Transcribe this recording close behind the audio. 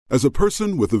As a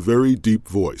person with a very deep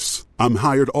voice, I'm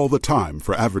hired all the time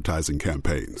for advertising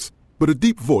campaigns. But a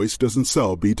deep voice doesn't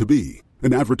sell B2B,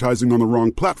 and advertising on the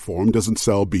wrong platform doesn't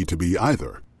sell B2B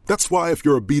either. That's why if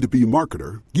you're a B2B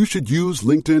marketer, you should use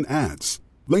LinkedIn ads.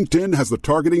 LinkedIn has the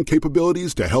targeting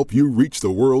capabilities to help you reach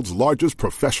the world's largest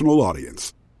professional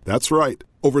audience. That's right,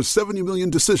 over 70 million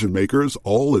decision makers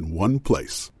all in one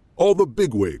place. All the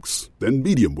big wigs, then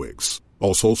medium wigs,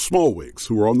 also small wigs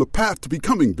who are on the path to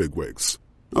becoming big wigs.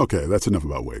 Okay, that's enough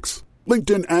about wigs.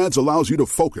 LinkedIn ads allows you to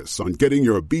focus on getting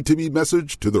your B2B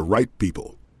message to the right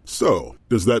people. So,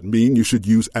 does that mean you should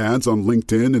use ads on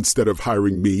LinkedIn instead of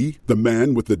hiring me, the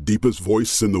man with the deepest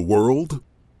voice in the world?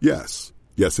 Yes.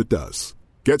 Yes, it does.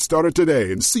 Get started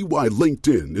today and see why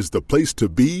LinkedIn is the place to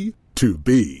be to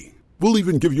be. We'll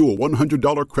even give you a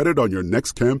 $100 credit on your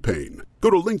next campaign. Go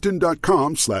to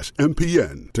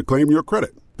linkedin.com/MPN to claim your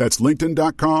credit. That's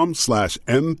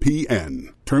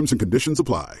linkedin.com/MPN. Terms and conditions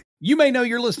apply. You may know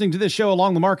you're listening to this show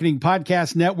along the Marketing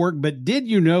Podcast Network, but did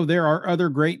you know there are other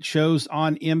great shows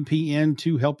on MPN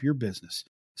to help your business?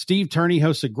 Steve Turney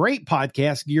hosts a great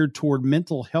podcast geared toward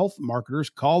mental health marketers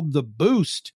called The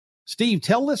Boost. Steve,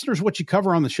 tell listeners what you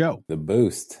cover on the show. The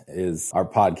Boost is our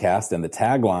podcast, and the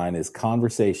tagline is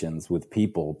conversations with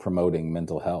people promoting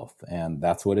mental health. And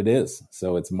that's what it is.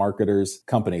 So it's marketers,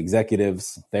 company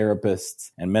executives,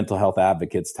 therapists, and mental health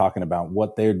advocates talking about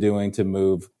what they're doing to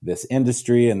move this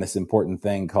industry and this important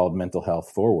thing called mental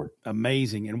health forward.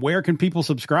 Amazing. And where can people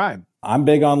subscribe? I'm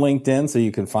big on LinkedIn, so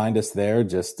you can find us there,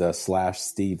 just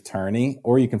 /Steve Turney,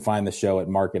 or you can find the show at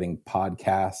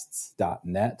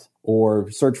marketingpodcasts.net,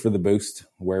 or search for The Boost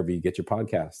wherever you get your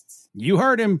podcasts. You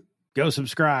heard him. Go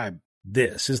subscribe.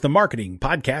 This is the Marketing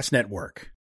Podcast Network.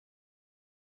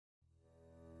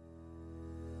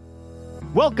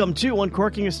 Welcome to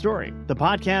Uncorking a Story, the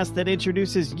podcast that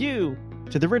introduces you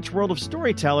to the rich world of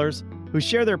storytellers who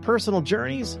share their personal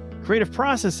journeys, creative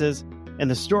processes, and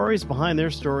the stories behind their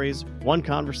stories, one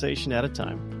conversation at a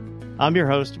time. I'm your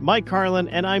host, Mike Carlin,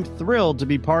 and I'm thrilled to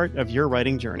be part of your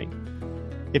writing journey.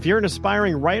 If you're an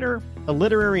aspiring writer, a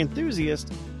literary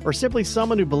enthusiast, or simply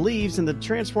someone who believes in the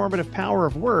transformative power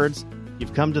of words,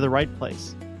 you've come to the right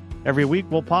place. Every week,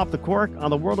 we'll pop the cork on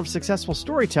the world of successful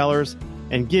storytellers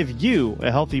and give you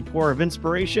a healthy pour of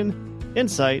inspiration,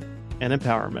 insight, and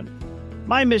empowerment.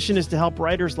 My mission is to help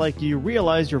writers like you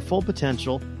realize your full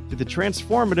potential through the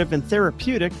transformative and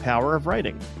therapeutic power of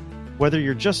writing. Whether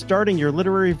you're just starting your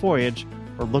literary voyage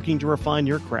or looking to refine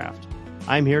your craft,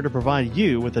 I'm here to provide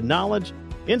you with the knowledge,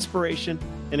 inspiration,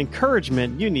 and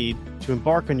encouragement you need to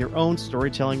embark on your own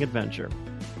storytelling adventure.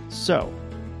 So,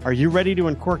 are you ready to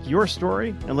uncork your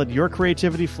story and let your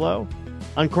creativity flow?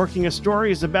 Uncorking a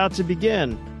Story is about to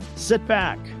begin. Sit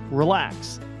back,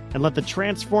 relax, and let the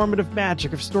transformative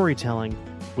magic of storytelling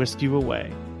whisk you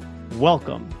away.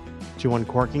 Welcome to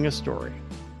Uncorking a Story.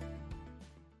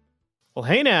 Well,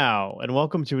 hey now, and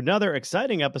welcome to another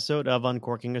exciting episode of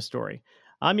Uncorking a Story.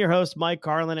 I'm your host, Mike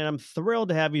Carlin, and I'm thrilled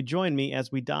to have you join me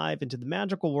as we dive into the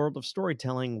magical world of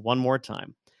storytelling one more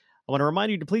time. I want to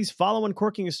remind you to please follow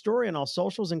Uncorking a Story on all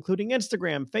socials, including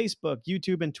Instagram, Facebook,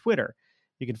 YouTube, and Twitter.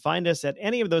 You can find us at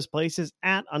any of those places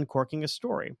at Uncorking a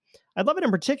Story. I'd love it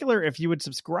in particular if you would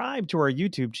subscribe to our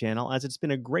YouTube channel, as it's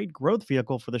been a great growth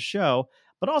vehicle for the show,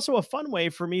 but also a fun way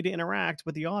for me to interact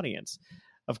with the audience.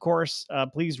 Of course,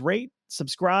 please rate,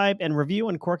 subscribe, and review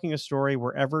Uncorking a Story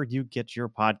wherever you get your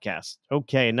podcasts.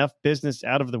 Okay, enough business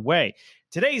out of the way.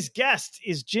 Today's guest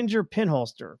is Ginger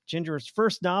Pinholster. Ginger's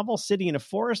first novel, City in a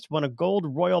Forest, won a Gold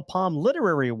Royal Palm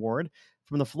Literary Award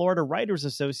from the Florida Writers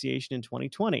Association in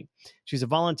 2020. She's a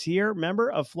volunteer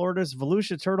member of Florida's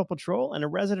Volusia Turtle Patrol and a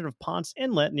resident of Ponce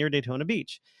Inlet near Daytona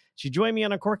Beach. She joined me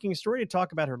on Uncorking a Story to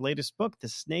talk about her latest book, The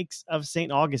Snakes of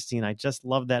St. Augustine. I just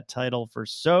love that title for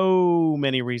so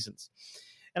many reasons.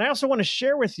 And I also want to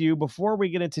share with you, before we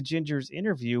get into Ginger's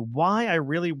interview, why I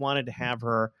really wanted to have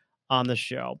her on the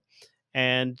show.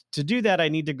 And to do that, I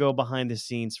need to go behind the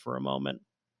scenes for a moment.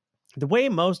 The way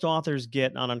most authors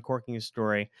get on Uncorking a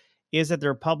Story is that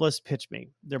their publicists pitch me.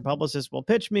 Their publicists will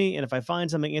pitch me, and if I find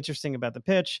something interesting about the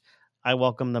pitch, I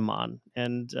welcome them on.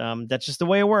 And that's just the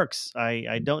way it works.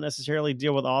 I don't necessarily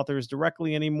deal with authors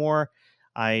directly anymore.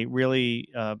 I really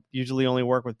usually only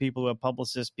work with people who have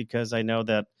publicists, because I know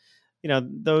that,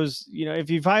 if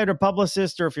you've hired a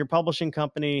publicist, or if your publishing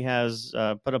company has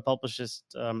put a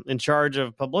publicist in charge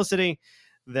of publicity,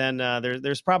 then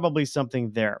there's probably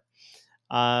something there.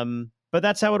 But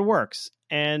that's how it works.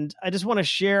 And I just want to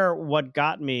share what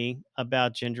got me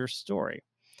about Ginger's story.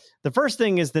 The first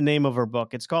thing is the name of her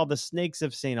book. It's called The Snakes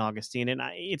of St. Augustine. And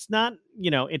it's not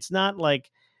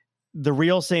like the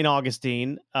real St.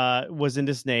 Augustine was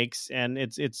into snakes, and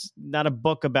it's not a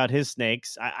book about his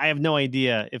snakes. I have no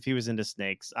idea if he was into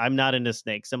snakes. I'm not into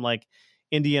snakes. I'm like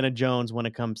Indiana Jones when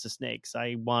it comes to snakes.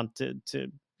 I want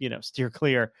to steer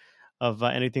clear of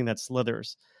anything that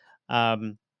slithers.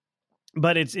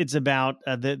 But it's about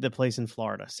the place in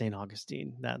Florida, St.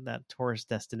 Augustine, that tourist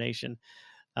destination.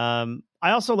 I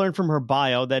also learned from her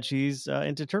bio that she's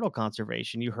into turtle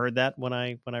conservation. You heard that when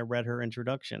I read her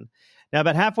introduction. Now,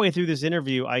 about halfway through this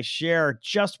interview, I share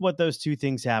just what those two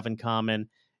things have in common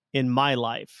in my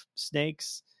life: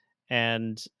 snakes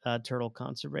and turtle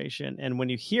conservation. And when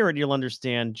you hear it, you'll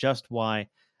understand just why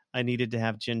I needed to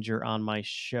have Ginger on my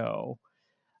show.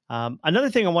 Another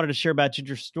thing I wanted to share about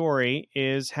Ginger's story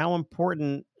is how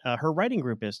important her writing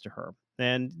group is to her.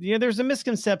 And there's a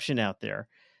misconception out there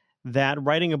that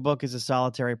writing a book is a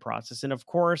solitary process. And of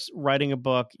course, writing a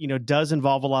book, does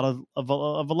involve a lot of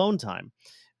alone time,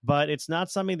 but it's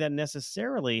not something that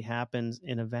necessarily happens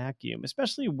in a vacuum,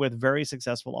 especially with very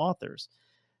successful authors.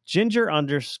 Ginger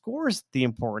underscores the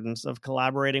importance of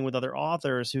collaborating with other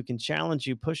authors who can challenge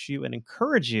you, push you, and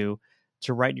encourage you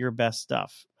to write your best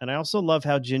stuff. And I also love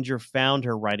how Ginger found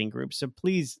her writing group. So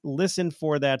please listen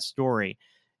for that story.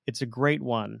 It's a great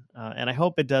one, and I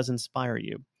hope it does inspire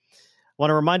you. I want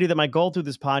to remind you that my goal through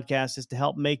this podcast is to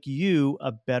help make you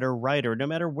a better writer, no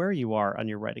matter where you are on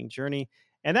your writing journey.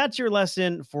 And that's your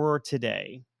lesson for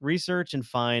today. Research and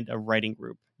find a writing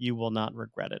group. You will not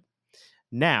regret it.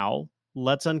 Now,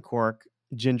 let's uncork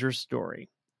Ginger's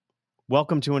story.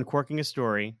 Welcome to Uncorking a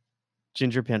Story,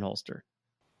 Ginger Pinholster.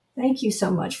 Thank you so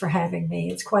much for having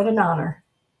me. It's quite an honor.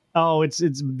 Oh, it's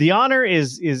the honor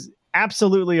is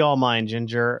absolutely all mine,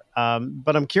 Ginger.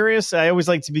 But I'm curious. I always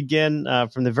like to begin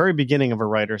from the very beginning of a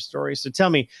writer's story. So tell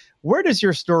me, where does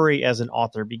your story as an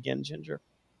author begin, Ginger?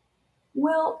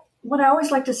 Well, what I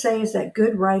always like to say is that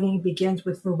good writing begins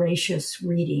with voracious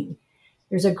reading.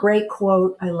 There's a great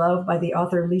quote I love by the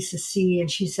author Lisa C.,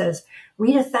 and she says,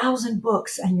 "Read 1,000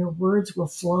 books and your words will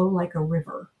flow like a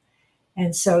river."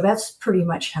 And so that's pretty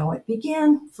much how it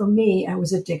began. For me, I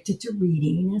was addicted to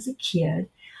reading as a kid,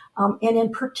 and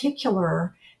in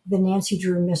particular, the Nancy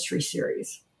Drew mystery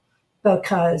series,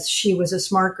 because she was a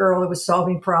smart girl who was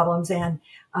solving problems, and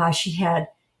she had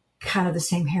kind of the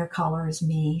same hair color as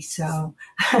me. So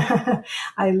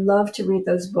I love to read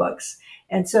those books.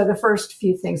 And so the first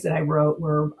few things that I wrote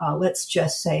were, let's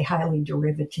just say, highly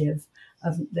derivative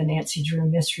of the Nancy Drew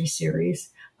mystery series.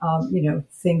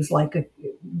 Things like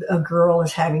a girl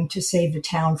is having to save the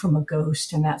town from a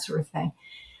ghost and that sort of thing.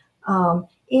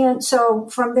 And so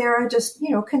from there, I just,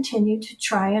 continued to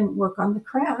try and work on the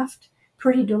craft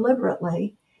pretty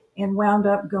deliberately, and wound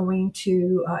up going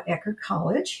to Eckerd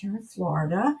College here in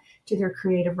Florida to their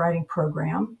creative writing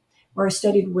program, where I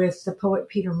studied with the poet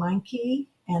Peter Meinke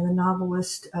and the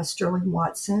novelist Sterling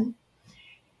Watson.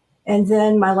 And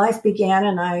then my life began,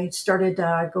 and I started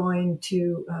going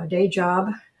to a day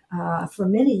job for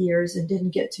many years and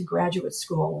didn't get to graduate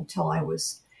school until I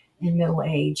was in middle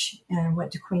age, and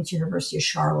went to Queen's University of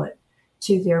Charlotte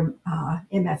to their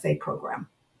MFA program.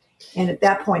 And at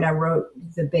that point, I wrote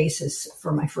the basis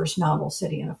for my first novel,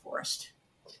 City in a Forest.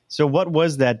 So what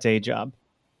was that day job?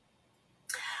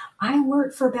 I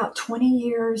worked for about 20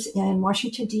 years in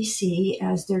Washington, D.C.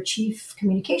 as their chief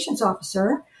communications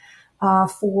officer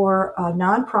for a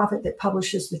nonprofit that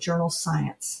publishes the journal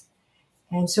Science.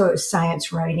 And so it was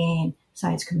science writing,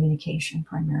 science communication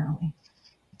primarily.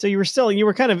 So you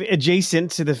were kind of adjacent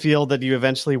to the field that you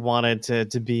eventually wanted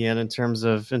to be in terms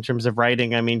of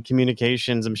writing. I mean,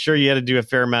 communications. I'm sure you had to do a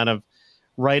fair amount of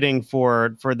writing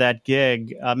for that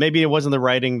gig. Maybe it wasn't the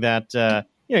writing that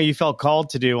you felt called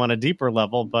to do on a deeper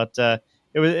level, but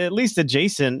it was at least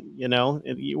adjacent.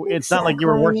 It's not like you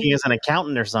were working as an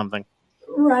accountant or something.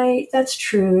 Right, that's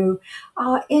true.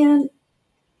 And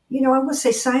I would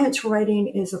say science writing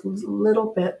is a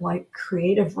little bit like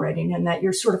creative writing, in that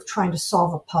you're sort of trying to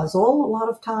solve a puzzle a lot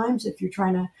of times. If you're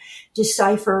trying to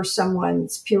decipher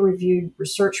someone's peer-reviewed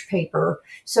research paper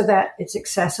so that it's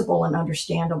accessible and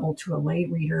understandable to a lay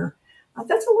reader,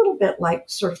 that's a little bit like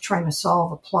sort of trying to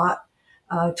solve a plot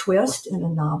twist in a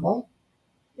novel.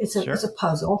 It's a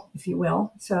puzzle, if you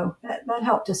will. So that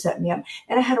helped to set me up.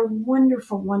 And I had a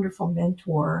wonderful, wonderful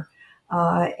mentor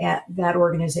at that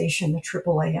organization, the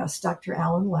AAAS, Dr.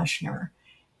 Alan Leschner.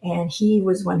 And he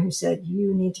was one who said,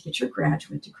 you need to get your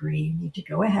graduate degree. You need to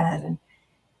go ahead and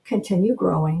continue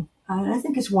growing. And I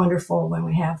think it's wonderful when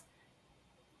we have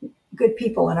good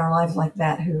people in our lives like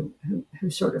that who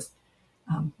sort of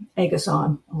egg us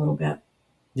on a little bit.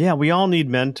 Yeah, we all need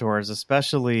mentors,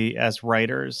 especially as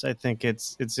writers. I think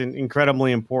it's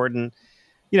incredibly important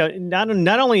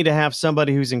not only to have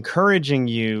somebody who's encouraging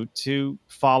you to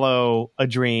follow a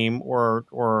dream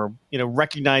or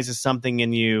recognizes something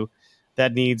in you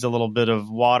that needs a little bit of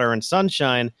water and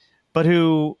sunshine, but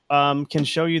who can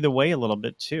show you the way a little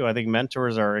bit too. I think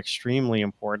mentors are extremely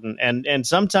important and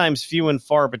sometimes few and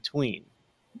far between.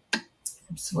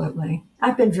 Absolutely.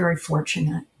 I've been very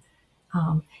fortunate.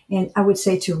 And I would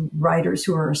say to writers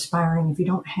who are aspiring, if you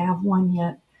don't have one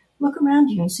yet, look around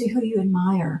you and see who you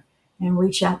admire and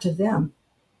reach out to them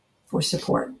for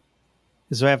support.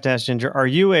 So I have to ask, Ginger, are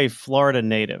you a Florida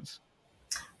native?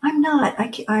 I'm not.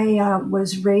 I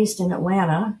was raised in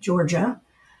Atlanta, Georgia,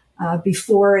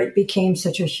 before it became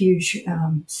such a huge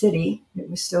city. It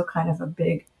was still kind of a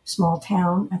big, small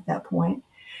town at that point.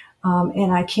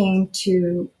 And I came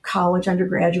to college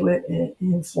undergraduate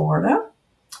in Florida,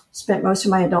 spent most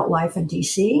of my adult life in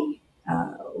D.C.,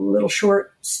 a little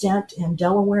short stint in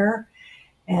Delaware,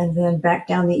 and then back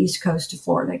down the East Coast to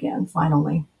Florida again,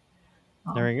 finally.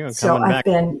 There you go. So I've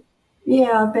been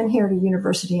here at a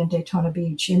university in Daytona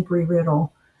Beach,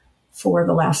 Embry-Riddle, for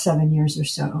the last 7 years or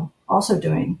so, also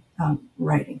doing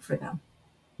writing for them.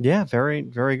 Yeah, very,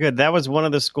 very good. That was one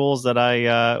of the schools that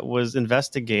I was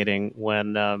investigating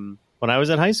when I was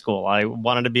in high school. I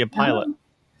wanted to be a pilot.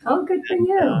 Oh, good for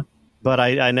you. But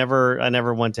I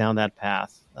never went down that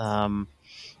path. But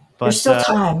there's still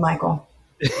time, Michael.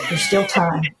 There's still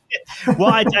time.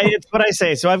 Well, it's what I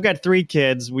say. So I've got 3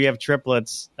 kids. We have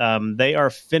triplets. They are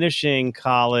finishing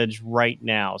college right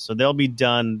now. So they'll be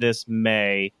done this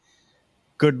May.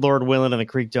 Good Lord willing, and the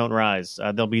creek don't rise.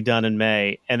 They'll be done in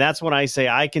May. And that's when I say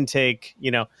I can take,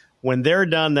 when they're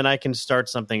done, then I can start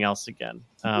something else again.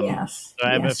 Yes. So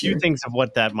I have a few things of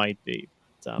what that might be.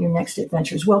 Your next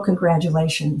adventures. Well,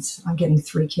 congratulations on getting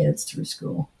 3 kids through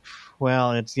school.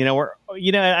 Well, it's,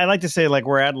 I like to say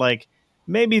we're at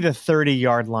maybe the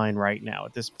 30-yard line right now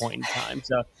at this point in time.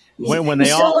 So when they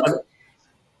all...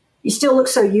 You still look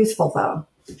so youthful, though.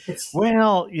 It's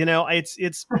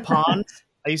Ponds.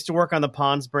 I used to work on the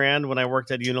Ponds brand when I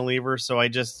worked at Unilever, so I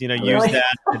just, use that.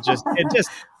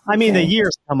 The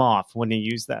years come off when you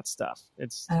use that stuff.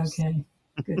 It's okay.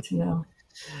 Good to know.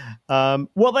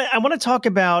 Well, I want to talk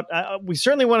about, we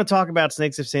certainly want to talk about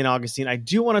Snakes of St. Augustine. I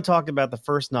do want to talk about the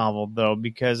first novel, though,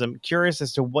 because I'm curious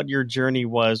as to what your journey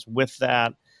was with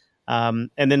that. And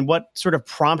then what sort of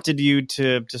prompted you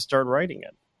to start writing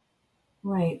it.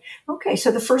 Right. Okay.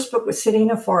 So the first book was Sitting in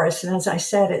a Forest. And as I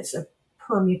said, it's a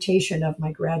permutation of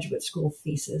my graduate school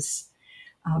thesis,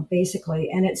 basically.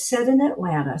 And it's set in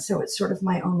Atlanta. So it's sort of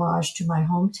my homage to my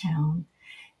hometown.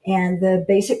 And the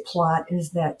basic plot is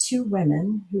that 2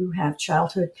 women who have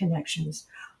childhood connections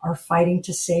are fighting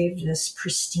to save this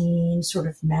pristine sort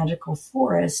of magical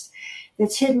forest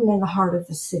that's hidden in the heart of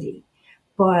the city.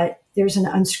 But there's an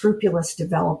unscrupulous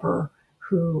developer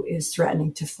who is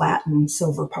threatening to flatten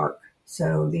Silver Park.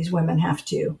 So these women have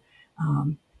to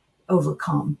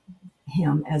overcome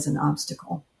him as an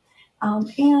obstacle.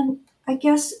 And I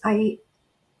guess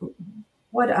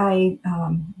what I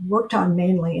worked on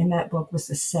mainly in that book was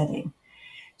the setting.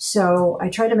 So I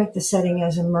tried to make the setting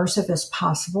as immersive as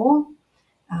possible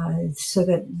so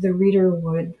that the reader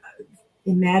would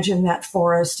imagine that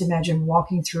forest, imagine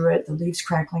walking through it, the leaves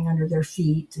crackling under their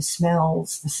feet, the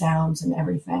smells, the sounds, and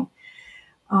everything.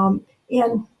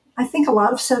 And I think a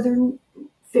lot of Southern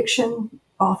fiction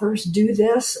authors do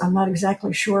this. I'm not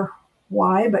exactly sure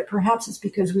why, but perhaps it's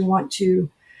because we want to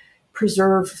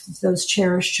preserve those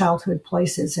cherished childhood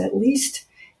places, at least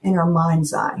in our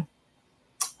mind's eye.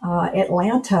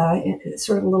 Atlanta,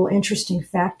 sort of a little interesting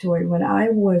factoid. When I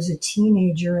was a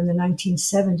teenager in the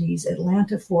 1970s,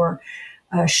 Atlanta for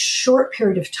a short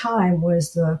period of time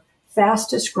was the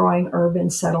fastest growing urban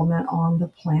settlement on the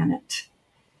planet.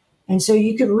 And so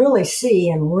you could really see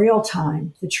in real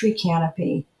time the tree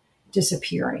canopy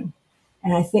disappearing.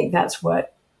 And I think that's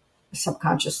what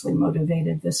subconsciously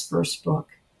motivated this first book.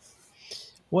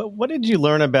 What did you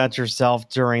learn about yourself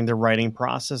during the writing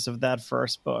process of that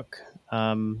first book?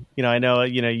 I know,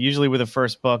 usually with a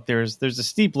first book, there's a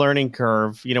steep learning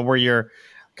curve, where you're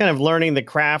kind of learning the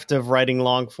craft of writing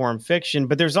long form fiction,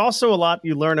 but there's also a lot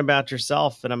you learn about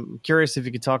yourself. And I'm curious if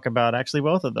you could talk about actually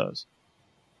both of those.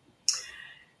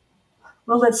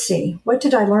 Well, let's see. What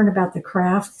did I learn about the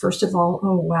craft? First of all,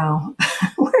 oh, wow.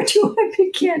 Where do I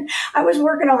begin? I was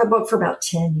working on the book for about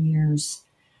 10 years.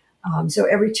 So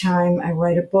every time I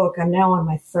write a book, I'm now on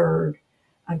my 3rd.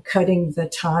 I'm cutting the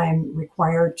time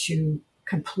required to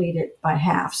complete it by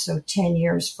half. So 10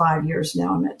 years, 5 years,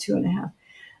 now I'm at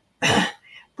 2.5.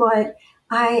 But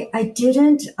I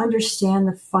didn't understand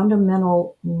the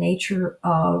fundamental nature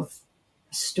of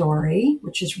story,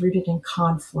 which is rooted in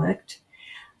conflict.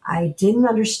 I didn't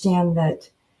understand that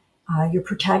Your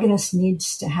protagonist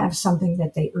needs to have something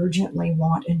that they urgently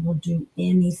want and will do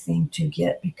anything to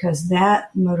get, because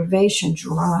that motivation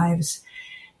drives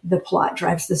the plot,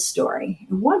 drives the story.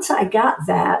 And once I got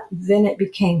that, then it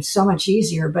became so much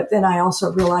easier. But then I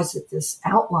also realized that this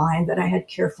outline that I had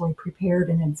carefully prepared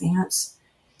in advance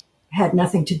had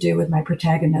nothing to do with my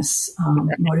protagonist's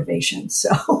motivation. So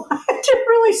I had to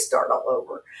really start all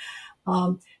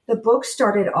over. The book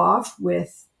started off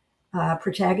with a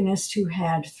protagonist who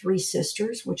had 3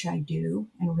 sisters, which I do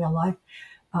in real life.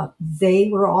 They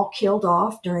were all killed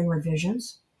off during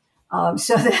revisions,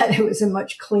 so that it was a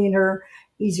much cleaner,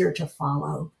 easier to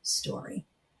follow story.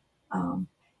 And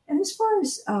as far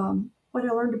as what I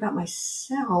learned about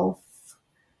myself,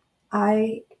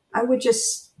 I would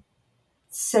just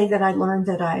say that I learned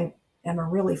that I am a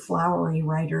really flowery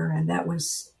writer, and that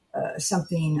was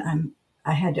something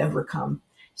I had to overcome.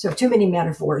 So too many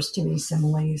metaphors, too many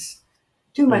similes,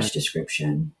 too much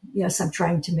description. Yes, I'm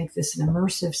trying to make this an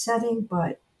immersive setting,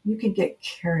 but you can get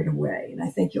carried away. And I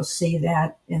think you'll see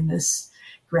that in this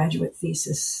graduate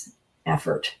thesis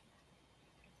effort.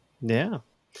 Yeah.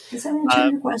 Does that answer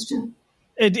your question?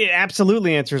 It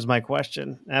absolutely answers my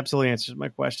question. Absolutely answers my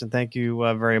question. Thank you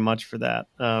very much for that.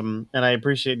 And I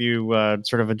appreciate you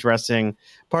sort of addressing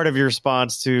part of your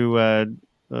response to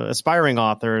aspiring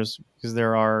authors, because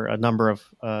there are a number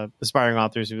of aspiring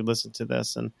authors who listen to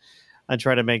this, and I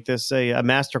try to make this a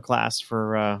masterclass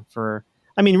for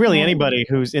I mean, really anybody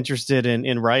who's interested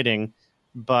in writing,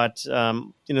 but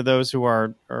those who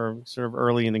are sort of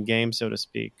early in the game, so to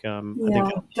speak. I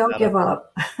think don't give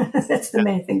up. That's the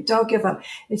main thing. Don't give up.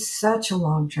 It's such a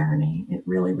long journey. It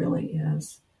really, really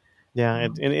is. Yeah,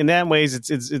 in that ways,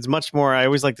 it's much more. I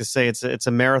always like to say it's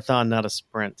a marathon, not a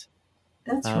sprint.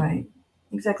 That's right.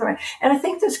 Exactly right. And I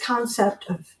think this concept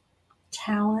of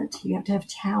talent, you have to have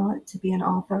talent to be an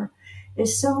author,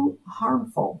 is so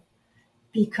harmful,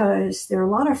 because there are a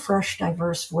lot of fresh,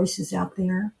 diverse voices out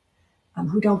there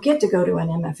who don't get to go to an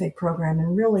MFA program,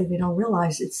 and really they don't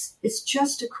realize it's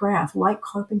just a craft, like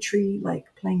carpentry, like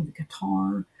playing the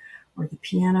guitar or the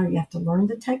piano. You have to learn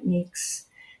the techniques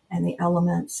and the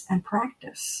elements and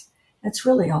practice. That's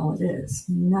really all it is.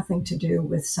 Nothing to do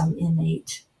with some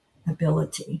innate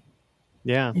ability.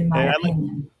 Yeah, in my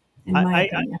opinion.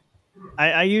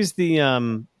 I use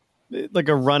the like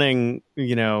a running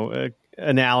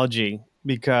analogy,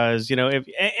 because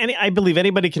I believe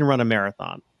anybody can run a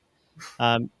marathon.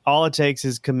 All it takes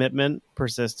is commitment,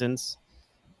 persistence,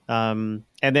 and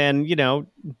then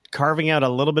carving out a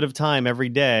little bit of time every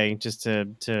day just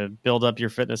to build up your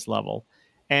fitness level,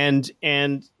 and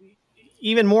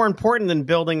even more important than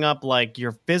building up like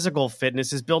your physical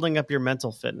fitness is building up your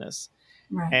mental fitness.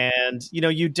 Right. And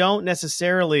you don't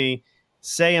necessarily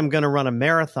say I'm going to run a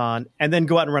marathon and then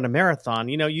go out and run a marathon.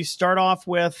 You start off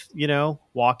with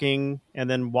walking, and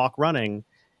then walk running.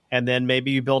 And then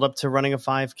maybe you build up to running a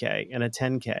 5K and a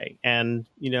 10K and,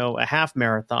 a half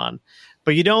marathon.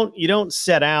 But you don't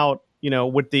set out,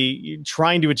 with the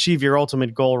trying to achieve your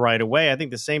ultimate goal right away. I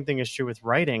think the same thing is true with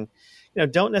writing.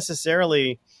 Don't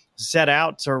necessarily set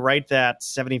out to write that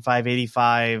 75,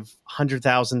 85,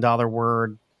 $100,000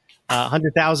 word,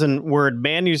 100,000 word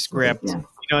manuscript. Yeah.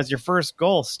 As your first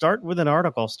goal. Start with an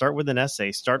article, start with an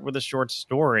essay, start with a short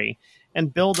story,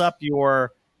 and build up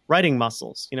your writing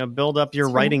muscles, build up your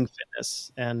writing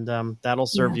fitness, and that'll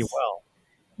serve you well.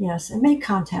 Yes, and make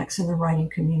contacts in the writing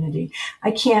community.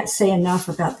 I can't say enough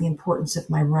about the importance of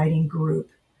my writing group,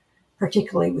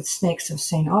 particularly with Snakes of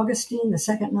St. Augustine, the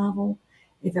second novel.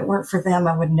 If it weren't for them,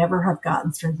 I would never have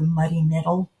gotten through the muddy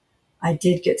middle. I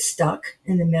did get stuck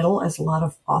in the middle, as a lot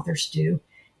of authors do.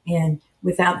 And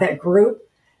without that group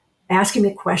asking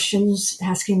me questions,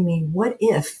 asking me, what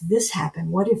if this happened?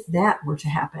 What if that were to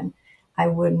happen? I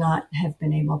would not have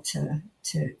been able to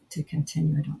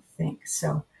continue, I don't think.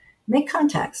 So make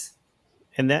contacts.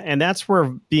 And that's where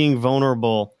being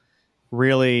vulnerable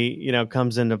really,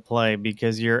 comes into play,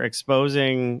 because you're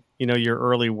exposing, your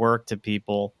early work to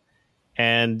people.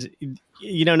 And,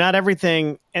 not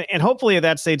everything, and hopefully at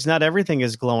that stage, not everything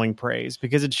is glowing praise,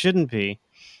 because it shouldn't be.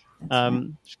 Right.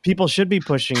 People should be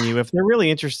pushing you. If they're really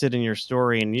interested in your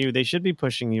story and you, they should be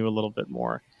pushing you a little bit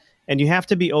more. And you have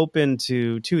to be open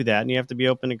to that, and you have to be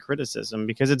open to criticism,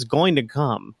 because it's going to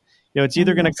come. It's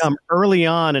either going to come early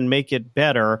on and make it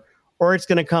better, or it's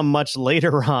going to come much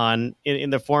later on in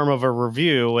the form of a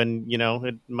review, and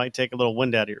it might take a little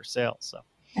wind out of your sails. So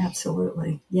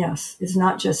absolutely, yes, it's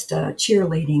not just a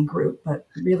cheerleading group, but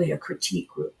really a critique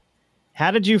group. How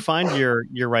did you find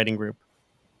your writing group?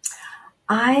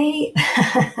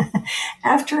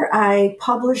 After I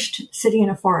published City in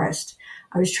a Forest,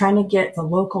 I was trying to get the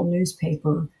local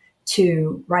newspaper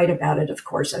to write about it. Of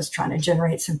course, I was trying to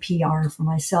generate some PR for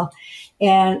myself,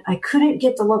 and I couldn't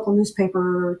get the local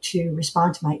newspaper to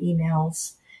respond to my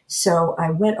emails. So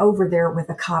I went over there with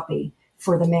a copy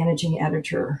for the managing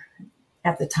editor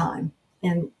at the time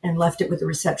and left it with the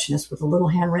receptionist with a little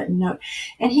handwritten note.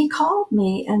 And he called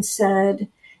me and said,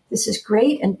 "This is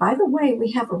great. And by the way,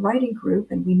 we have a writing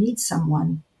group and we need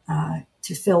someone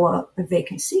to fill up a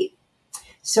vacant seat."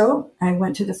 So I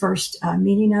went to the first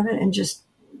meeting of it and just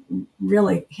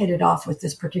really hit it off with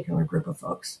this particular group of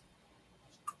folks.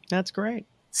 That's great.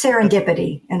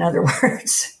 Serendipity, in other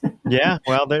words. Yeah.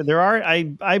 Well, there are,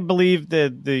 I believe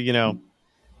that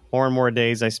more and more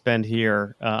days I spend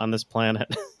here on this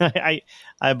planet,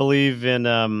 I believe in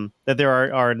that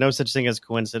there are no such thing as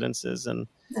coincidences, and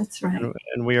that's right.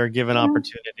 And we are given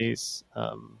opportunities.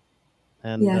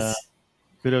 Yes.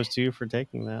 Kudos to you for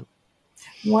taking that.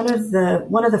 One of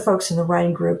the folks in the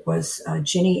writing group was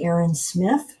Jenny Aaron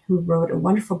Smith, who wrote a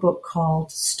wonderful book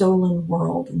called Stolen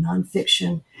World, a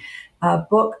nonfiction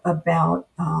book about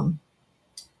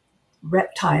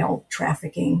reptile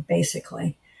trafficking,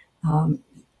 basically,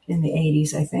 in the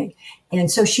 80s, I think.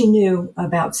 And so she knew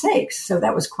about snakes. So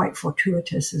that was quite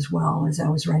fortuitous as well, as I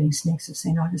was writing Snakes of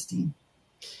St. Augustine.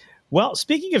 Well,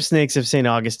 speaking of Snakes of St.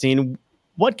 Augustine,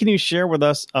 what can you share with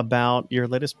us about your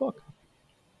latest book?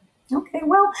 Okay,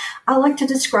 well, I like to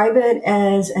describe it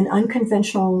as an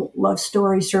unconventional love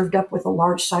story served up with a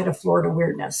large side of Florida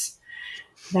weirdness.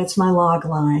 That's my log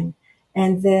line.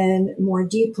 And then more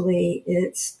deeply,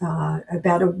 it's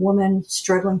about a woman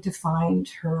struggling to find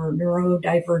her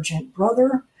neurodivergent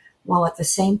brother, while at the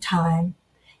same time,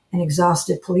 an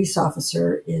exhausted police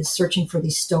officer is searching for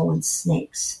these stolen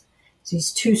snakes. So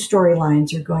these two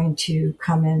storylines are going to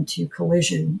come into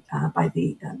collision by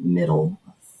the middle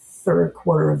third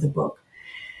quarter of the book.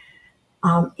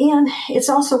 And it's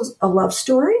also a love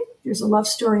story. There's a love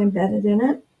story embedded in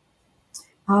it.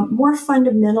 More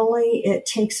fundamentally, it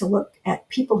takes a look at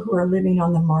people who are living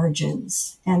on the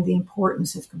margins and the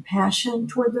importance of compassion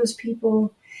toward those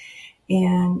people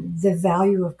and the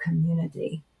value of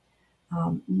community.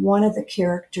 One of the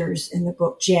characters in the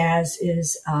book, Jazz,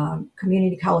 is a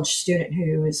community college student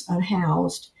who is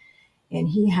unhoused, and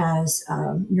he has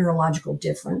neurological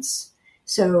difference.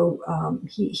 So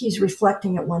he's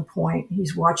reflecting at one point.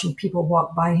 He's watching people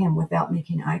walk by him without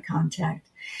making eye contact.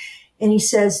 And he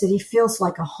says that he feels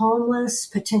like a homeless,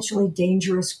 potentially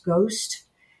dangerous ghost,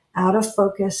 out of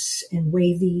focus and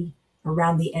wavy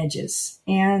around the edges.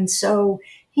 And so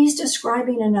he's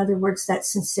describing, in other words, that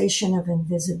sensation of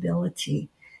invisibility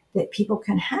that people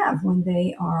can have when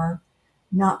they are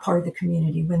not part of the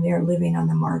community, when they're living on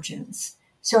the margins.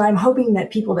 So I'm hoping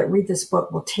that people that read this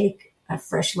book will take a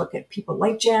fresh look at people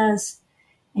like Jazz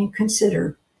and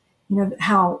consider,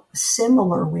 how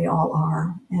similar we all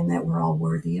are and that we're all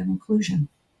worthy of inclusion.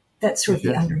 That's sort of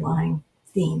the underlying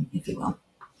theme, if you will.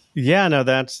 Yeah, no,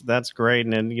 that's great.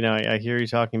 And I hear you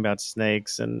talking about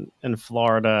snakes and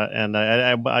Florida, and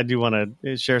I do want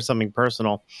to share something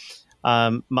personal.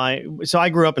 So I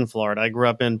grew up in Florida. I grew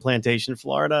up in Plantation,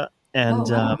 Florida, and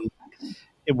wow.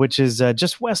 Which is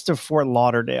just west of Fort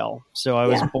Lauderdale. So I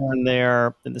was born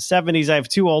there in the 70s. I have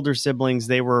two older siblings.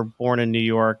 They were born in New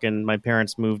York, and my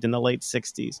parents moved in the late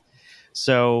 60s.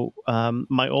 So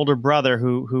my older brother,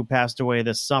 who passed away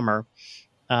this summer,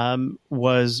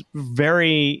 was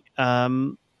very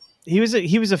he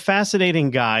was a fascinating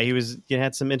guy. He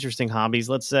had some interesting hobbies,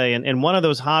 let's say, and one of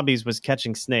those hobbies was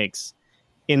catching snakes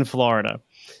in Florida.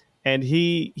 And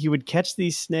he would catch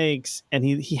these snakes, and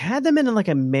he had them in like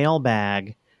a mail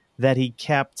bag that he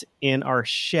kept in our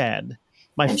shed.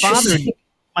 My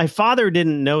father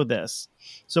didn't know this.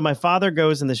 So my father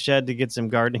goes in the shed to get some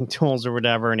gardening tools or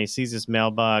whatever, and he sees this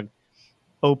mail bag,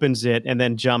 opens it, and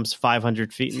then jumps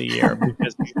 500 feet in the air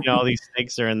because all these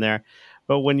snakes are in there.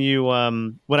 But when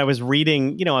I was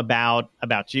reading,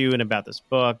 about you and about this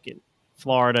book in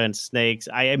Florida and snakes,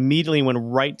 I immediately went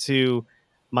right to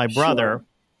my brother.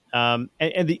 Sure.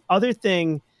 And the other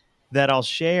thing that I'll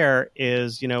share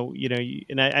is, and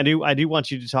I do want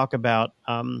you to talk about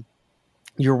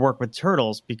your work with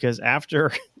turtles, because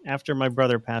after my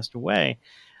brother passed away,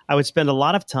 I would spend a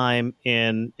lot of time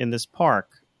in this park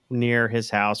near his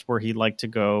house where he liked to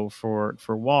go for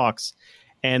walks.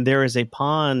 And there is a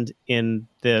pond in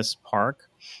this park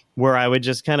where I would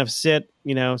just kind of sit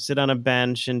on a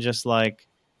bench and just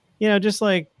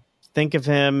think of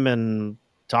him and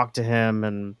talk to him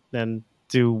and then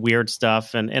do weird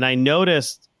stuff. And I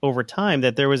noticed over time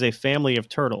that there was a family of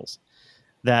turtles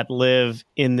that live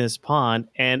in this pond.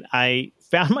 And I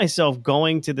found myself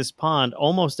going to this pond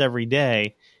almost every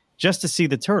day just to see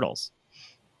the turtles.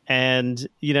 and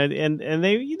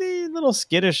they little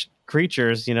skittish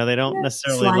creatures. They don't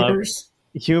necessarily love Sliders.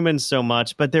 humans so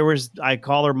much. But I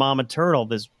call her Mama Turtle,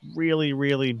 this really,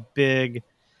 really big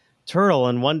turtle.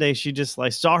 And one day I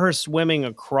saw her swimming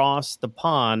across the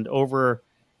pond over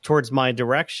towards my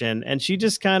direction, and she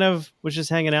just kind of was just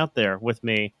hanging out there with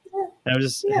me. And I was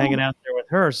just hanging out there with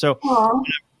her. So Aw.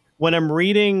 when I'm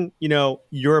reading,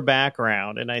 your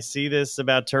background, and I see this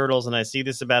about turtles and I see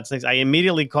this about snakes, I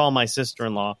immediately call my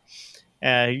sister-in-law,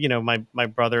 my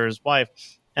brother's wife,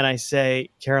 and I say,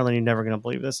 Carolyn, you're never going to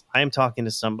believe this. I am talking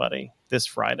to somebody this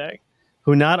Friday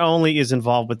who not only is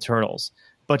involved with turtles,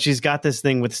 but she's got this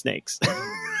thing with snakes.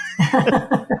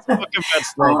 I'm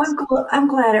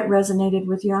glad it resonated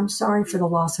with you. I'm sorry for the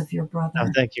loss of your brother. Oh,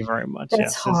 thank you very much.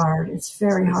 That's hard. It's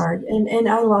very hard. And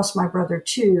I lost my brother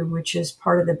too, which is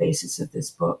part of the basis of this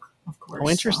book, of course. Oh,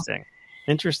 interesting.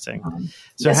 Interesting.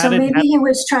 So maybe he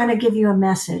was trying to give you a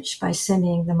message by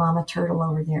sending the Mama Turtle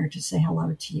over there to say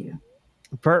hello to you.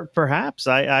 Perhaps.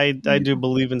 I do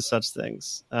believe in such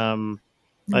things.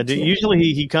 I do.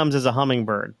 Usually he comes as a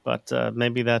hummingbird, but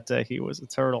maybe that he was a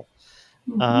turtle.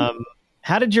 Mm-hmm.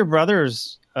 How did your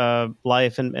brother's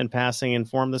life and passing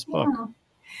inform this book? Yeah.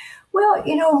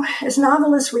 Well, as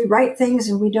novelists, we write things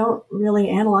and we don't really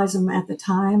analyze them at the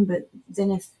time. But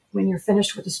then when you're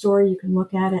finished with the story, you can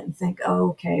look at it and think, oh,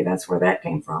 okay, that's where that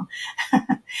came from.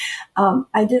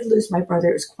 I did lose my brother.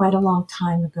 It was quite a long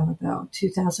time ago, though,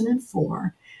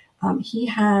 2004. He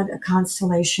had a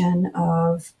constellation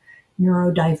of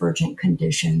neurodivergent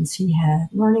conditions. He had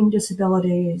learning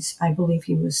disabilities. I believe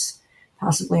he was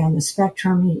possibly on the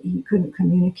spectrum. He couldn't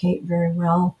communicate very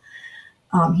well.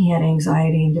 He had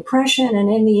anxiety and depression.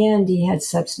 And in the end, he had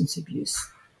substance abuse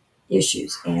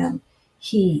issues. And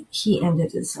he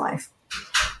ended his life.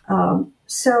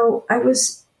 So I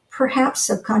was perhaps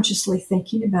subconsciously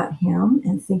thinking about him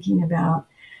and thinking about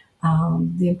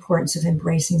the importance of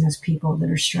embracing those people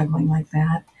that are struggling like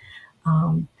that.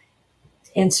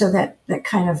 And so that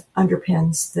kind of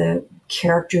underpins the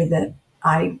character that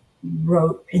I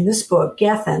wrote in this book,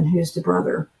 Gethin, who's the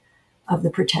brother of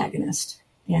the protagonist.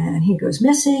 And he goes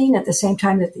missing at the same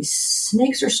time that these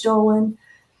snakes are stolen.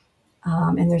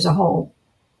 And there's a whole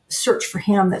search for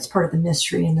him that's part of the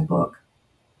mystery in the book.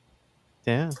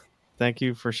 Yeah. Thank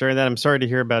you for sharing that. I'm sorry to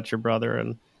hear about your brother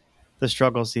and the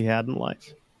struggles he had in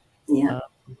life. Yeah.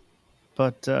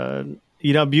 But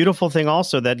beautiful thing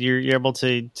also that you're able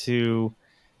to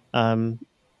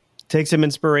take some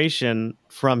inspiration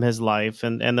from his life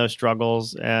and those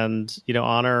struggles and,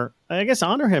 honor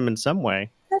him in some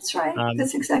way. That's right.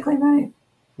 That's exactly right.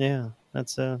 Yeah.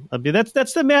 That's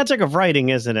the magic of writing,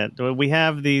 isn't it? We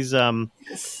have these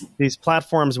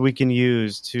platforms we can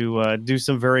use to do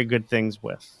some very good things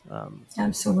with.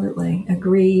 Absolutely.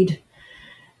 Agreed.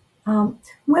 You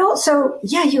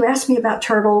asked me about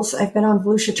turtles. I've been on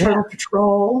Volusia Turtle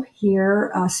Patrol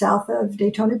here south of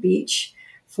Daytona Beach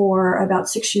for about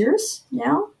 6 years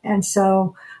now. And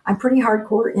so I'm pretty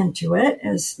hardcore into it,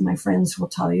 as my friends will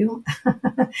tell you.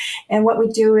 And what we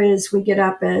do is we get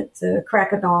up at the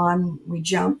crack of dawn, we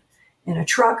jump in a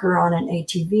truck or on an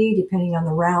ATV, depending on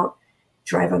the route,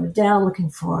 drive up and down looking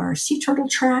for sea turtle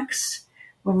tracks.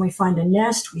 When we find a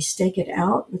nest, we stake it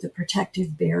out with a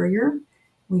protective barrier.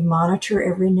 We monitor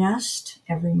every nest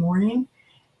every morning.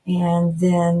 And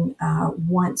then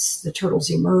once the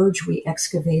turtles emerge, we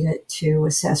excavate it to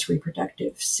assess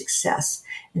reproductive success.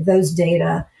 And those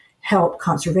data help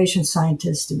conservation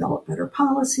scientists develop better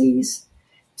policies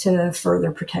to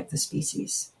further protect the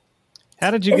species.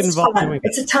 How did you get involved in it?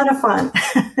 It's a ton of fun.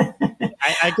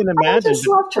 I can imagine. I just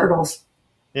love turtles.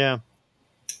 Yeah.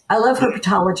 I love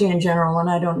herpetology in general,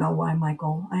 and I don't know why,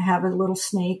 Michael. I have a little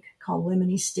snake called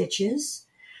Lemony Stitches,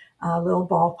 a little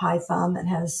ball python that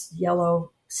has yellow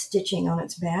stitching on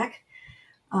its back,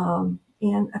 and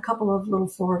a couple of little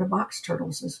Florida box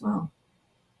turtles as well.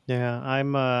 Yeah, I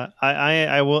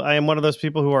am one of those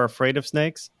people who are afraid of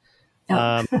snakes.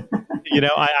 I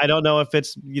don't know if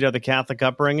it's the Catholic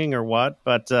upbringing or what,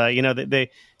 but the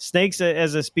snakes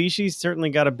as a species certainly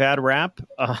got a bad rap.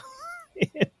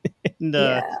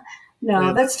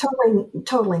 That's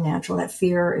totally natural. That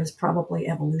fear is probably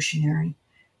evolutionary.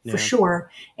 For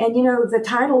sure. And, the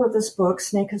title of this book,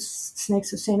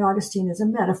 Snakes of St. Augustine, is a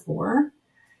metaphor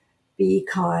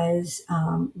because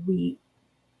we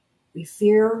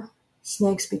fear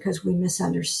snakes because we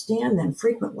misunderstand them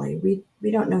frequently.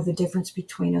 We don't know the difference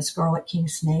between a scarlet king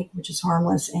snake, which is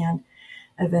harmless, and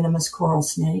a venomous coral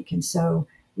snake. And so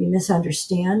we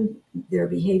misunderstand their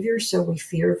behavior, so we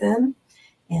fear them.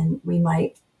 And we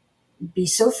might be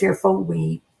so fearful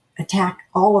we attack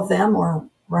all of them or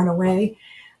run away.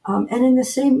 And in the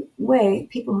same way,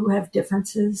 people who have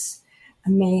differences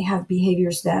may have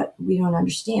behaviors that we don't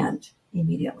understand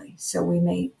immediately. So we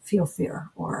may feel fear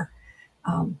or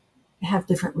have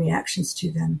different reactions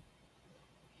to them.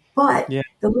 But Yeah.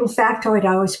 the little factoid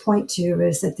I always point to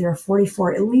is that there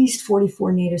are at least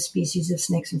 44 native species of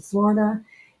snakes in Florida,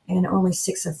 and only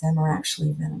 6 of them are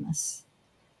actually venomous.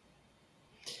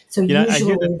 So I hear that.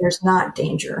 usually there's not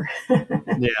danger.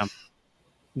 Yeah.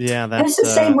 Yeah. And it's That's,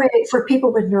 the same way for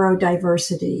people with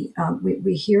neurodiversity.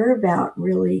 We hear about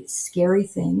really scary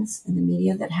things in the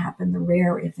media that happen, the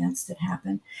rare events that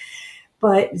happen.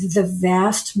 But the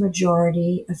vast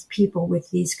majority of people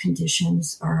with these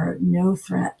conditions are no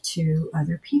threat to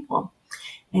other people.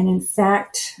 And in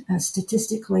fact,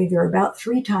 statistically, they're about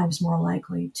 3 times more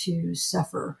likely to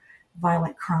suffer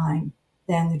violent crime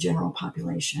than the general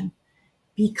population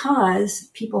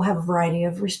because people have a variety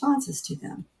of responses to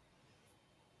them.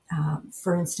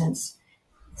 For instance,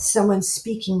 someone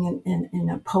speaking in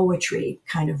a poetry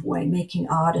kind of way, making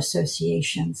odd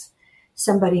associations.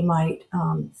 Somebody might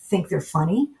think they're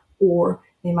funny, or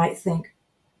they might think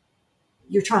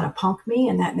you're trying to punk me,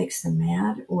 and that makes them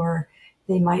mad, or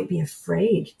they might be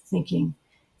afraid, thinking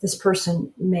this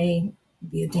person may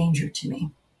be a danger to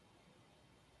me.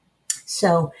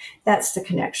 So that's the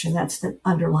connection. That's the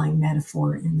underlying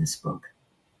metaphor in this book.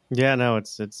 yeah, no,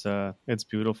 it's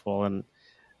beautiful. And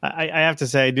I have to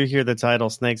say, I do hear the title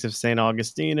 "Snakes of St.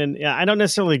 Augustine," and yeah, I don't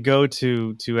necessarily go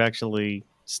to actually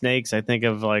snakes. I think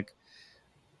of like,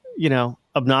 Bad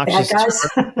obnoxious. guys.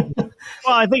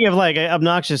 Well, I think of like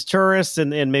obnoxious tourists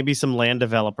and maybe some land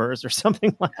developers or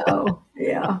something like that. Oh,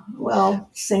 yeah. Well,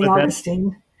 St. But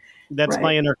Augustine. that's my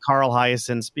Right. inner Carl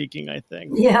Hyacin speaking, I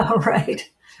think. Yeah, right.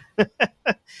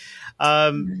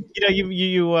 I know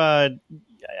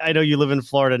you live in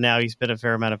Florida now. You spent a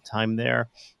fair amount of time there.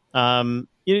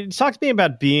 Talk to me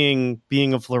about being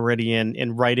a Floridian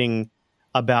and writing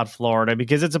about Florida,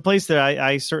 because it's a place that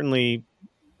I certainly,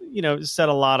 set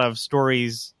a lot of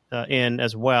stories in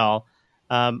as well.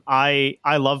 I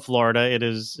love Florida. It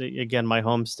is, again, my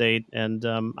home state, and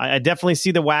I definitely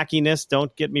see the wackiness.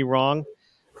 Don't get me wrong.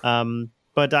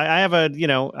 But I have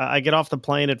I get off the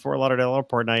plane at Fort Lauderdale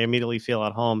Airport and I immediately feel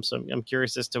at home. So I'm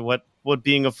curious as to what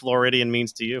being a Floridian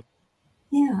means to you.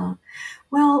 Yeah.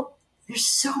 Well, there's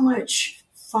so much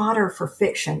fodder for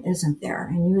fiction, isn't there?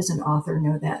 And you as an author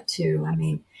know that too. I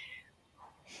mean,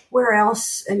 where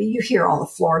else? I mean, you hear all the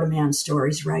Florida man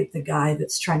stories, right? The guy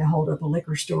that's trying to hold up a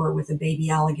liquor store with a baby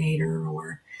alligator,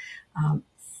 or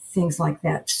things like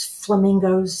that.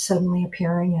 Flamingos suddenly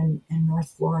appearing in North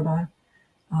Florida.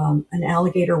 An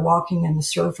alligator walking in the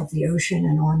surf of the ocean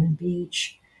in Ormond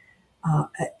Beach.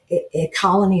 A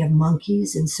colony of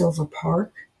monkeys in Silver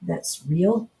Park that's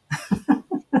real.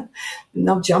 And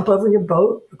they'll jump over your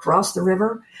boat across the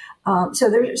river. So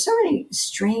there's so many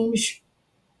strange,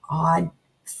 odd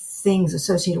things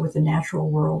associated with the natural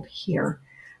world here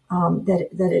that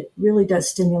it really does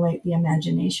stimulate the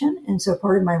imagination. And so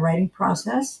part of my writing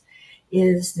process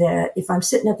is that if I'm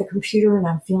sitting at the computer and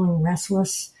I'm feeling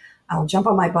restless, I'll jump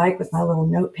on my bike with my little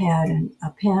notepad and a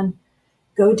pen,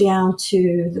 go down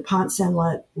to the Ponce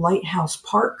Inlet Lighthouse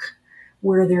Park,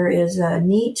 where there is a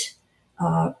neat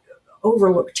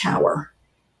overlook tower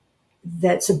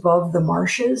that's above the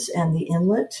marshes and the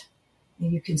inlet.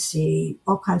 And you can see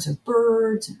all kinds of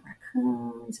birds and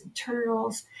raccoons and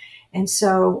turtles. And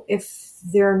so if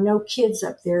there are no kids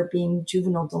up there being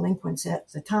juvenile delinquents at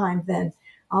the time, then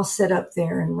I'll sit up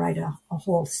there and write a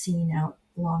whole scene out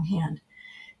longhand,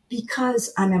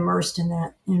 because I'm immersed in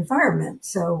that environment.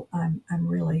 So I'm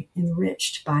really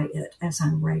enriched by it as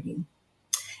I'm writing.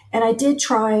 And I did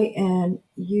try and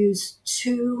use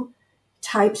 2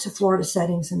 types of Florida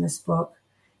settings in this book.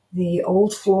 The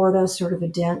old Florida, sort of a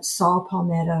dense saw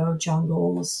palmetto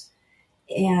jungles,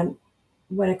 and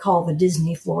what I call the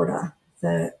Disney Florida,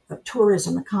 the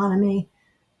tourism economy,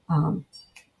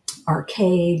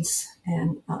 arcades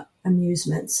and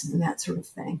amusements and that sort of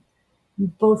thing.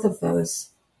 Both of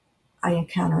those I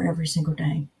encounter every single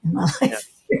day in my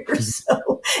life here.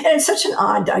 So, and it's such an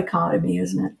odd dichotomy,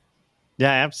 isn't it?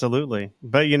 Yeah, absolutely.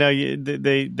 But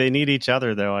they need each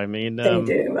other, though. I mean, They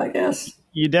do, I guess.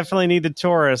 You definitely need the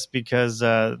tourists, because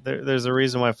there's a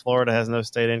reason why Florida has no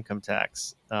state income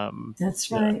tax.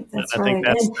 That's right. That's I right. think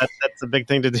that's a big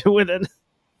thing to do with it.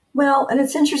 Well, and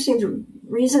it's interesting. The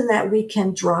reason that we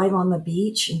can drive on the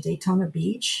beach in Daytona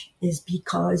Beach is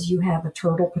because you have a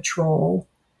turtle patrol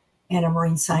and a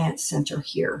marine science center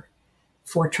here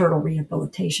for turtle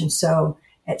rehabilitation. So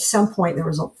at some point there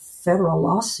was a federal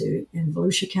lawsuit, and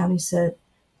Volusia County said,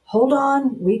 "Hold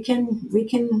on, we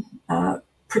can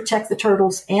protect the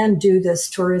turtles and do this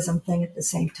tourism thing at the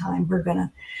same time. We're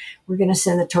gonna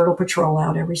send the turtle patrol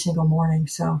out every single morning.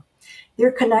 So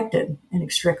they're connected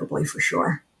inextricably for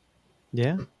sure.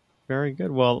 Yeah, very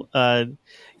good. Well,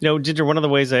 Ginger, one of the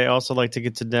ways I also like to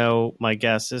get to know my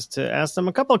guests is to ask them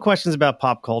a couple of questions about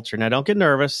pop culture. Now, don't get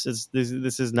nervous.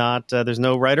 This is not, there's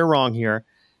no right or wrong here.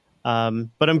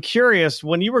 But I'm curious,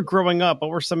 when you were growing up,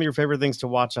 what were some of your favorite things to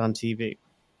watch on TV?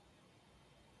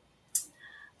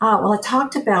 Well, I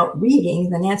talked about reading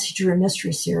the Nancy Drew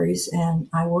Mystery Series, and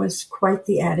I was quite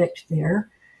the addict there.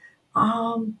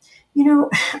 I'm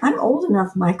old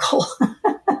enough, Michael.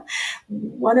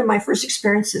 One of my first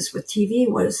experiences with TV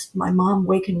was my mom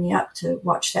waking me up to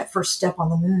watch that first Step on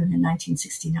the Moon in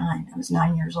 1969. I was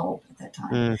 9 years old at that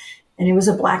time. Mm. And it was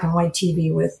a black and white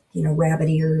TV with, rabbit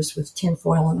ears with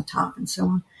tinfoil on the top and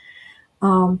so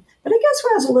on. But I guess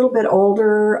when I was a little bit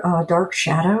older, Dark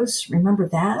Shadows, remember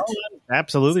that? Oh,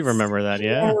 absolutely remember that,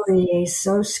 yeah.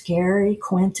 So scary,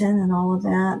 Quentin and all of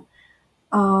that.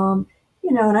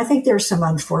 And I think there's some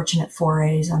unfortunate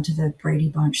forays onto the Brady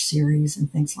Bunch series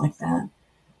and things like that.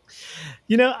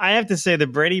 I have to say the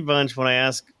Brady Bunch, when I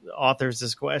ask authors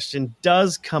this question,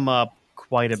 does come up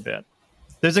quite a bit.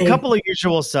 There's a couple of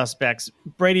usual suspects.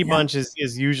 Brady Bunch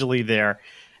is usually there.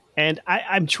 And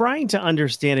I'm trying to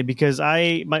understand it because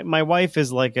my wife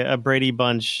is like a Brady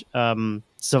Bunch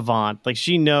savant. Like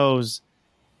she knows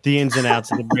the ins and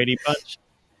outs of the Brady Bunch.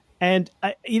 And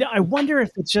I wonder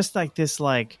if it's just like this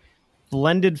like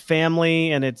blended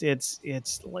family, and it's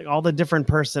like all the different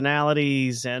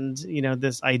personalities, and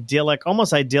this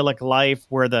almost idyllic life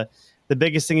where the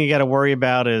biggest thing you got to worry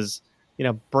about is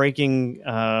breaking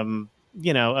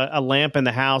a lamp in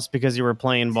the house because you were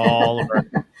playing ball. Or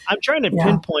I'm trying to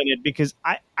pinpoint it because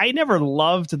I never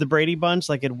loved the Brady Bunch.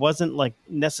 Like it wasn't like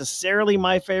necessarily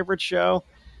my favorite show.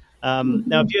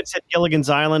 Now, if you had said Gilligan's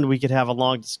Island, we could have a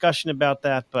long discussion about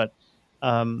that. But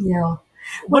what's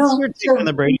your take on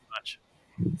the Brady Bunch?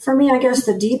 For me, I guess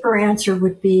the deeper answer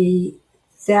would be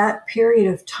that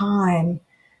period of time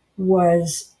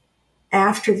was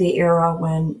after the era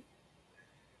when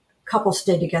couples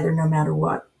stayed together no matter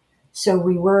what. So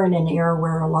we were in an era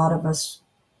where a lot of us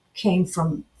came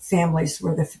from families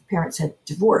where the parents had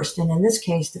divorced. And in this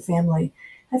case, the family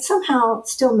had somehow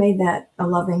still made that a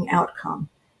loving outcome.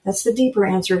 That's the deeper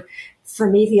answer. For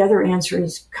me, the other answer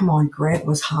is, come on, Greg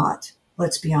was hot.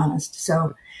 Let's be honest.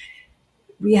 So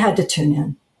we had to tune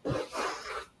in.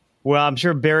 Well, I'm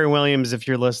sure Barry Williams, if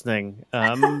you're listening,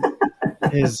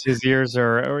 his ears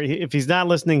are, or if he's not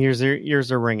listening, his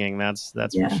ears are ringing. That's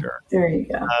for sure. There you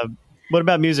go. What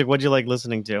about music? What'd you like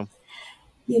listening to?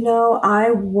 I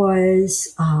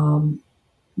was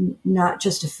not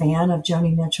just a fan of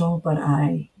Joni Mitchell, but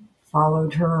I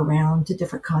followed her around to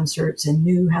different concerts and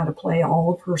knew how to play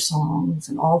all of her songs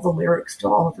and all the lyrics to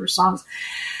all of her songs.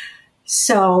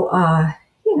 So,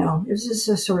 it was just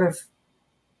a sort of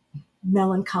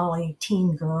melancholy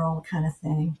teen girl kind of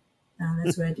thing.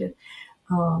 That's what I did.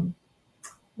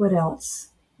 What else?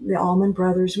 The Allman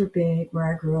Brothers were big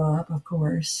where I grew up, of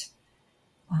course.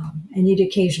 And you'd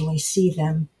occasionally see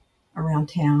them around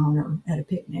town or at a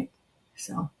picnic.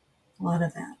 So a lot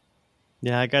of that.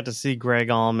 Yeah, I got to see Greg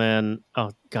Allman.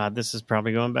 Oh, God, this is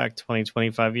probably going back 20,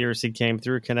 25 years. He came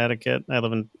through Connecticut. I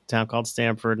live in a town called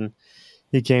Stamford, and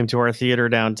he came to our theater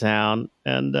downtown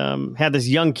and had this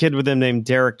young kid with him named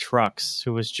Derek Trucks,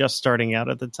 who was just starting out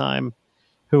at the time,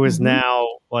 who is now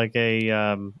like a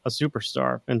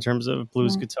superstar in terms of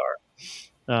blues guitar.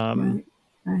 Right.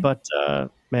 But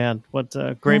man, what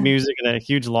great music and a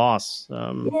huge loss.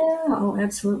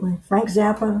 Absolutely. Frank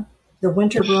Zappa, the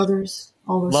Winter Brothers,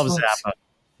 all those Love folks. Zappa.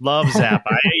 Love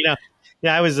Zappa.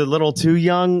 I was a little too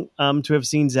young to have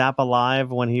seen Zappa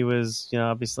live when he was,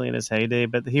 obviously in his heyday,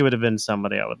 but he would have been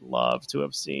somebody I would love to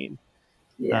have seen.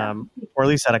 Yeah. Or at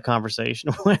least had a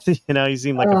conversation with. He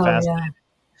seemed like a fascinating,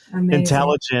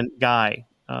 intelligent guy,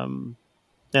 and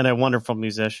a wonderful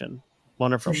musician.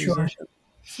 Wonderful musician.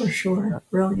 For sure.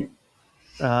 Brilliant.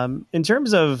 In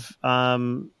terms of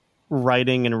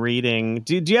writing and reading,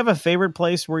 do you have a favorite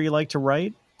place where you like to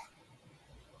write?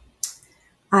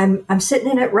 I'm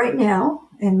sitting in it right now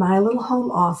in my little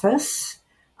home office.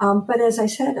 But as I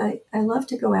said, I love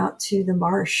to go out to the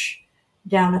marsh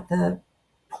down at the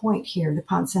point here, the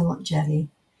Ponce Inlet Jetty,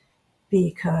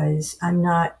 because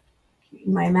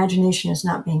my imagination is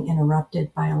not being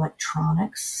interrupted by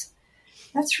electronics.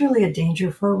 That's really a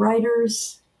danger for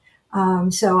writers.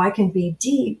 So I can be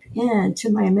deep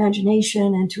into my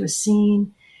imagination, into a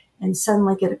scene, and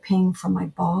suddenly get a ping from my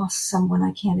boss, someone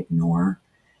I can't ignore.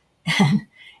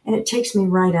 And it takes me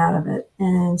right out of it.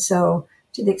 And so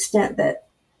to the extent that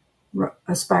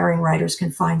aspiring writers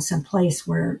can find some place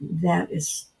where that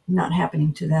is not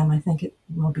happening to them, I think it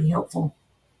will be helpful.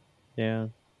 Yeah.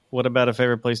 What about a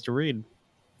favorite place to read?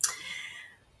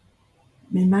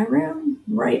 In my room,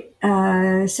 right,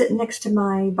 sitting next to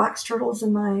my box turtles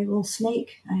and my little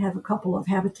snake. I have a couple of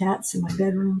habitats in my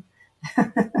bedroom.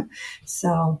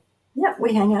 So, yeah,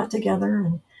 we hang out together.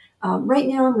 And right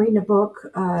now I'm reading a book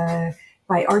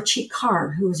by Archie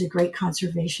Carr, who is a great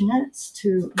conservationist, who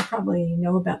you probably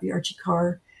know about the Archie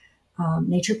Carr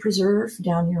Nature Preserve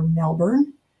down near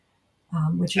Melbourne,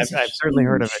 which is I've certainly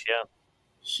heard of it, yeah.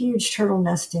 Huge turtle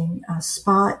nesting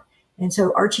spot. And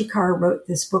so Archie Carr wrote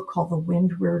this book called The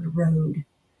Windward Road,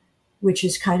 which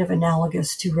is kind of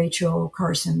analogous to Rachel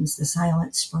Carson's The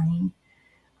Silent Spring.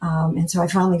 And so I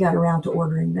finally got around to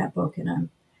ordering that book, and I'm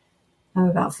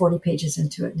about 40 pages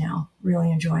into it now.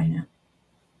 Really enjoying it.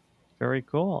 Very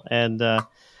cool. And the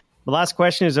last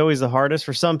question is always the hardest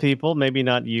for some people, maybe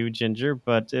not you, Ginger,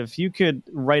 but if you could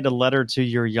write a letter to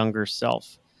your younger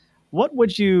self, what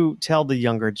would you tell the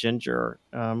younger Ginger?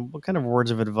 What kind of words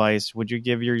of advice would you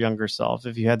give your younger self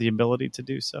if you had the ability to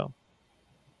do so?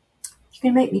 You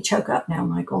can make me choke up now,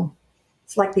 Michael.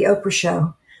 It's like the Oprah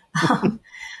show.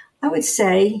 I would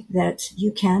say that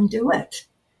you can do it.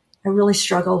 I really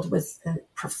struggled with a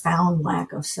profound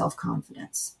lack of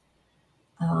self-confidence.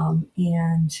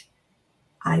 And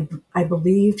I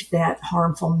believed that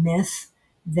harmful myth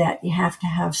that you have to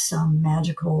have some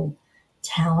magical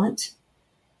talent.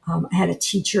 I had a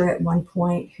teacher at one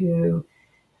point who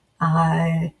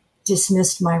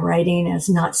dismissed my writing as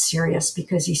not serious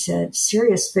because he said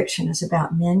serious fiction is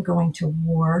about men going to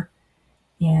war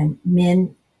and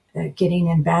men getting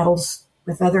in battles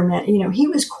with other men. You know, he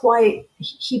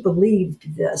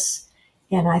believed this.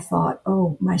 And I thought,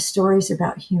 oh, my stories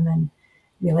about human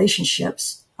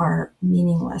relationships are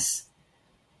meaningless.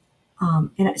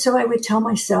 And so I would tell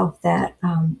myself that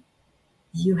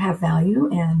you have value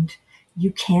and you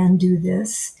can do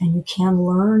this and you can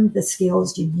learn the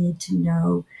skills you need to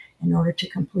know in order to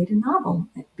complete a novel,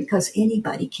 because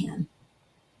anybody can.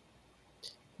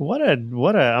 What a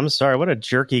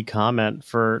jerky comment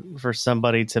for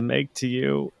somebody to make to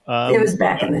you. It was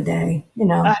back in the day,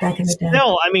 back in the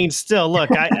day. Still, look,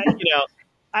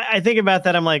 I think about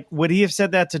that. I'm like, would he have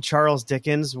said that to Charles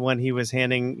Dickens when he was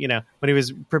when he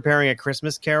was preparing A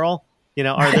Christmas Carol?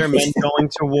 Are there men going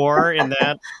to war in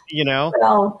that,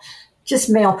 Well,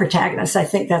 just male protagonists. I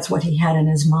think that's what he had in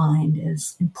his mind,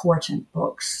 is important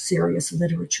books, serious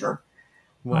literature.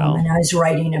 Well, and I was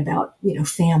writing about,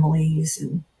 families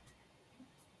and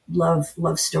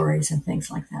love stories and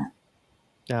things like that.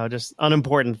 No, just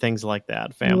unimportant things like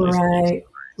that. Families. Right.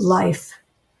 Life.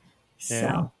 Yeah.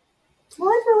 So, well,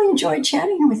 I've really enjoyed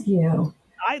chatting with you.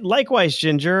 Likewise,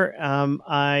 Ginger.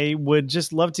 I would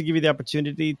just love to give you the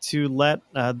opportunity to let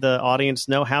the audience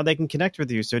know how they can connect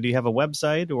with you. So do you have a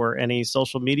website or any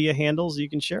social media handles you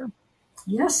can share?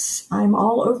 Yes, I'm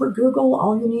all over Google.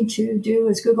 All you need to do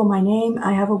is Google my name.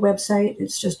 I have a website.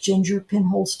 It's just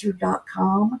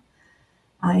gingerpinholster.com.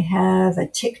 I have a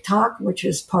TikTok, which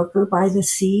is Parker by the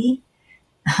Sea.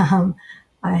 I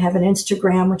have an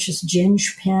Instagram, which is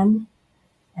gingepin,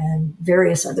 and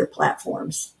various other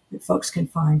platforms that folks can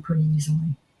find pretty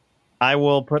easily. I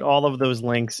will put all of those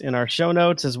links in our show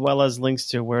notes, as well as links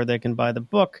to where they can buy the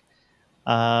book,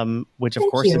 which of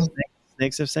course is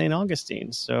Snakes of St.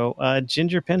 Augustine. So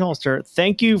Ginger Pinholster,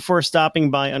 thank you for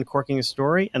stopping by Uncorking a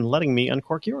Story and letting me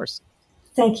uncork yours.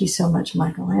 Thank you so much,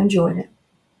 Michael. I enjoyed it.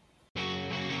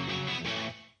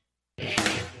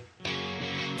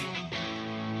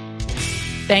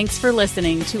 Thanks for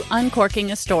listening to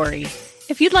Uncorking a Story.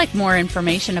 If you'd like more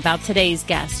information about today's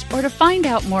guest or to find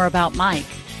out more about Mike,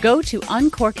 go to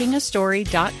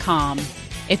uncorkingastory.com.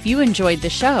 If you enjoyed the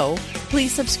show,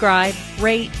 please subscribe,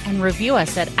 rate, and review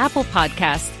us at Apple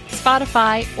Podcasts,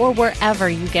 Spotify, or wherever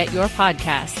you get your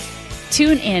podcasts.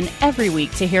 Tune in every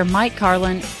week to hear Mike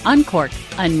Carlin uncork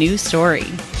a new story.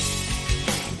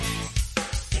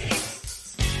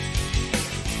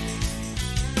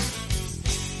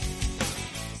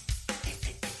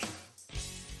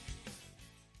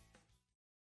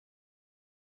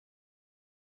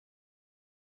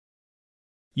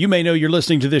 You may know you're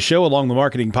listening to this show along the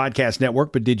Marketing Podcast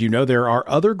Network, but did you know there are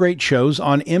other great shows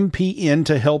on MPN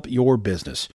to help your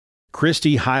business?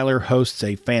 Christy Heiler hosts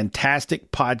a fantastic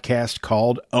podcast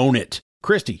called Own It.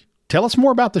 Christy, tell us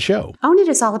more about the show. Own It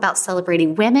is all about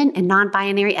celebrating women and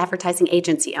non-binary advertising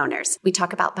agency owners. We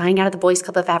talk about buying out of the Boys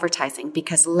Club of Advertising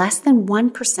because less than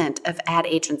 1% of ad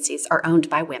agencies are owned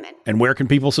by women. And where can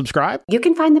people subscribe? You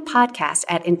can find the podcast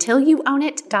at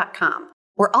untilyouownit.com.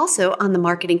 We're also on the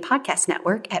Marketing Podcast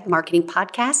Network at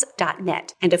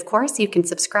marketingpodcast.net. And of course, you can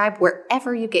subscribe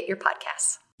wherever you get your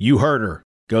podcasts. You heard her.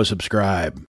 Go subscribe.